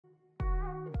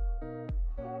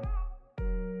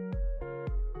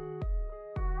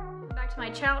to my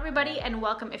channel, everybody, and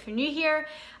welcome if you're new here.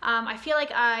 I feel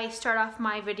like I start off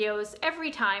my videos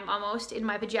every time almost in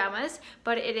my pajamas,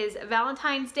 but it is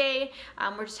Valentine's Day.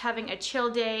 We're just having a chill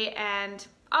day, and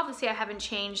obviously I haven't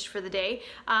changed for the day.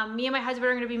 Me and my husband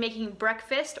are going to be making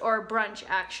breakfast, or brunch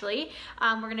actually.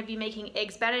 We're going to be making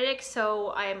eggs Benedict, so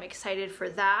I am excited for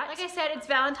that. Like I said, it's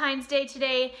Valentine's Day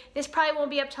today. This probably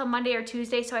won't be up till Monday or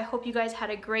Tuesday, so I hope you guys had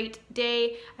a great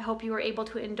day. I hope you were able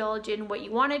to indulge in what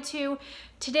you wanted to.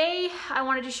 Today, I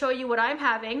wanted to show you what I'm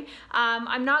having.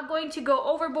 I'm not going to go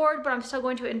overboard, but I'm still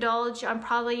going to indulge. I'm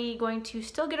probably going to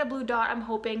still get a blue dot, I'm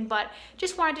hoping, but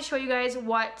just wanted to show you guys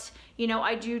what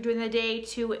I do during the day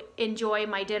to enjoy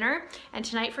my dinner. And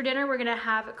tonight for dinner, we're gonna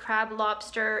have crab,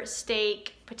 lobster,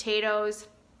 steak, potatoes.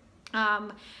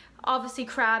 Obviously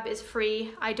crab is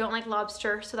free. I don't like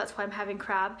lobster, so that's why I'm having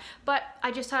crab. But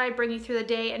I just thought I'd bring you through the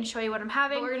day and show you what I'm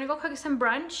having. But we're gonna go cook some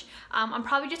brunch. I'm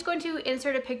probably just going to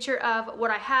insert a picture of what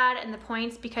I had and the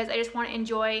points because I just want to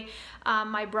enjoy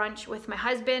my brunch with my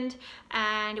husband.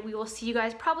 And we will see you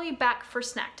guys probably back for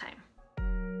snack time.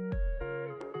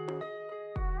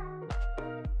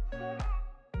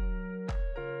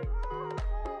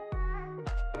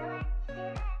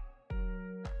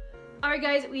 Alright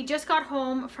guys, we just got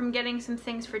home from getting some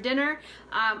things for dinner.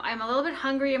 I'm a little bit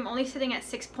hungry. I'm only sitting at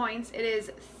 6 points. It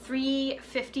is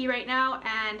 3:50 right now,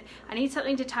 and I need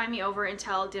something to tie me over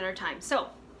until dinner time. So, I'm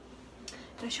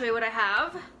going to show you what I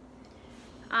have.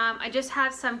 I just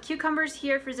have some cucumbers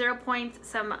here for 0 points,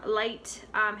 some light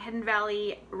Hidden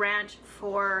Valley Ranch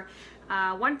for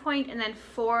 1 point, and then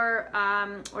 4,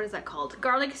 what is that called?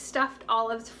 Garlic stuffed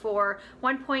olives for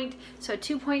 1 point, so a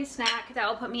 2-point snack. That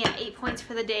will put me at 8 points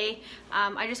for the day.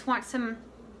 I just want some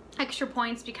extra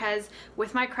points because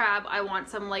with my crab, I want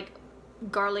some like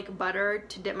garlic butter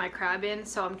to dip my crab in,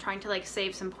 so I'm trying to like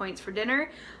save some points for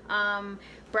dinner.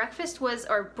 Breakfast was,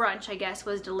 or brunch I guess,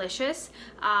 was delicious.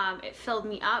 It filled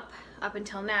me up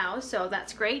until now, so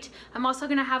that's great. I'm also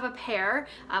gonna have a pear,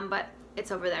 but it's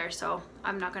over there, so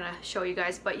I'm not gonna show you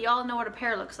guys, but y'all know what a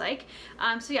pear looks like.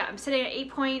 So yeah, I'm sitting at 8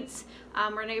 points.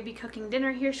 We're gonna be cooking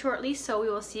dinner here shortly, so we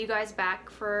will see you guys back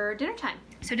for dinner time.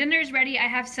 So dinner is ready. I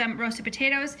have some roasted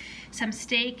potatoes, some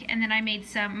steak, and then I made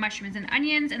some mushrooms and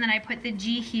onions, and then I put the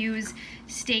G. Hughes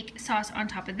steak sauce on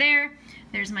top of there.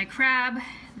 There's my crab,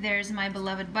 there's my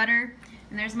beloved butter,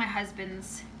 and there's my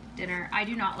husband's dinner. I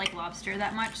do not like lobster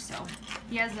that much, so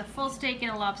he has a full steak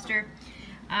and a lobster.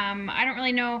 I don't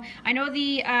really know. I know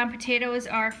the potatoes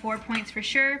are 4 points for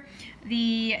sure.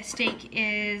 The steak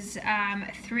is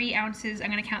 3 ounces.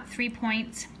 I'm gonna count 3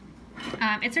 points.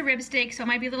 It's a rib steak, so it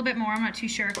might be a little bit more. I'm not too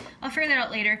sure. I'll figure that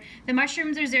out later. The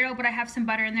mushrooms are 0, but I have some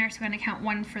butter in there, so I'm gonna count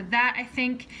 1 for that, I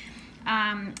think.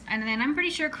 And then I'm pretty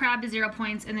sure crab is 0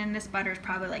 points, and then this butter is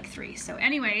probably like 3. So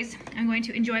anyways, I'm going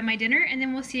to enjoy my dinner, and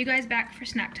then we'll see you guys back for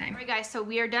snack time. Alright guys, so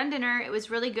we are done dinner. It was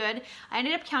really good. I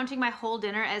ended up counting my whole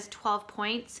dinner as 12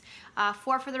 points.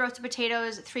 4 for the roasted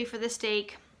potatoes, 3 for the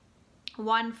steak,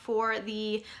 1 for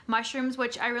the mushrooms,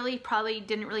 which I really probably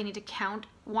didn't really need to count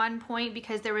 1 point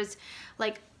because there was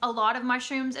like a lot of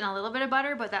mushrooms and a little bit of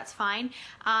butter, but that's fine.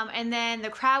 And then the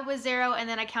crab was 0, and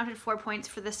then I counted 4 points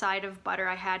for the side of butter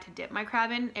I had to dip my crab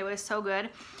in. It was so good.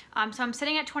 So I'm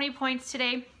sitting at 20 points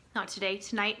today, not today,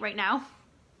 tonight, right now.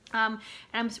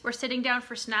 And we're sitting down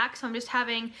for snacks, so I'm just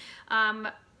having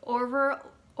or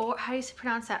how do you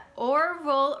pronounce that?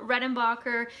 Orville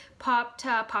Redenbacher popped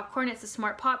popcorn. It's a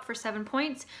Smart Pop for 7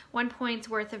 points. 1 point's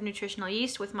worth of nutritional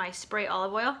yeast with my spray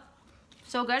olive oil.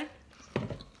 So good.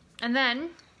 And then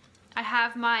I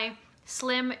have my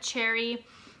Slim Cherry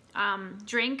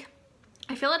drink.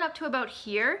 I fill it up to about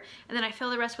here, and then I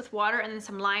fill the rest with water and then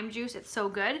some lime juice. It's so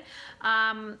good.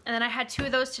 And then I had 2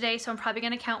 of those today, so I'm probably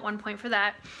gonna count 1 point for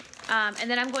that. And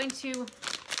then I'm going to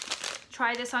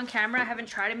try this on camera. I haven't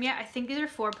tried them yet. I think these are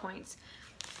 4 points.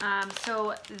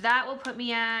 So that will put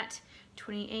me at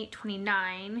 28,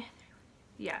 29.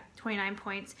 Yeah, 29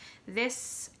 points.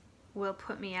 This will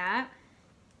put me at,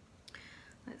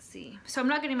 let's see. So I'm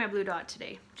not getting my blue dot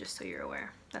today, just so you're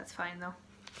aware. That's fine though.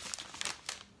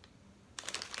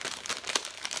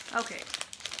 Okay.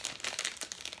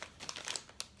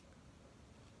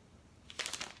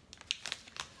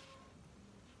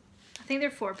 I think they're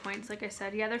 4 points, like I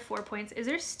said. Yeah, they're 4 points. Is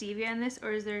there stevia in this,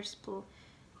 or is there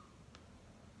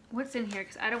what's in here?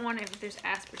 Because I don't want it if there's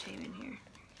aspartame in here.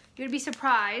 You'd be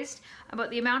surprised about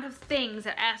the amount of things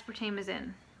that aspartame is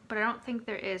in, but I don't think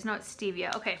there is. No, it's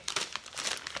stevia. Okay,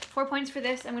 4 points for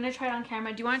this. I'm gonna try it on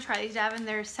camera. Do you want to try these, Davin?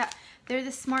 They're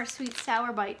the Smart Sweet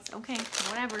Sour Bites. Okay,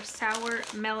 whatever. Sour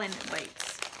melon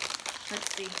bites.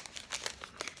 Let's see.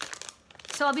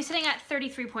 So I'll be sitting at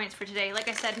 33 points for today. Like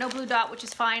I said, no blue dot, which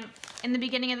is fine. In the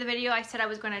beginning of the video, I said I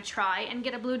was going to try and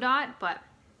get a blue dot, but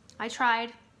I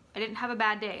tried. I didn't have a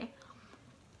bad day.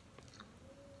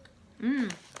 I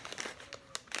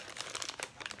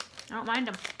don't mind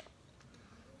them.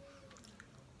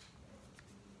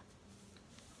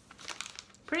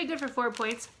 Pretty good for 4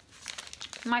 points.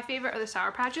 My favorite are the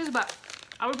Sour Patches, but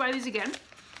I would buy these again.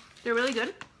 They're really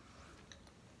good.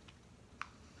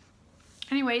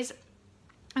 Anyways,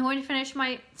 I'm going to finish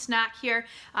my snack here.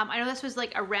 I know this was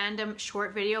like a random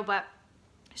short video, but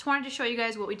I just wanted to show you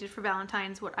guys what we did for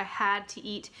Valentine's, what I had to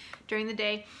eat during the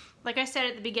day. Like I said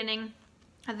at the beginning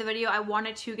of the video, I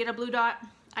wanted to get a blue dot.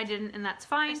 I didn't, and that's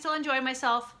fine. I still enjoyed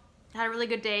myself. Had a really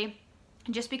good day.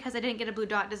 And just because I didn't get a blue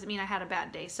dot doesn't mean I had a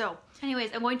bad day. So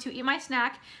anyways, I'm going to eat my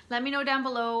snack. Let me know down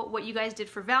below what you guys did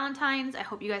for Valentine's. I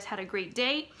hope you guys had a great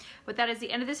day. But that is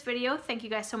the end of this video. Thank you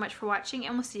guys so much for watching,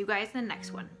 and we'll see you guys in the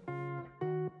next one.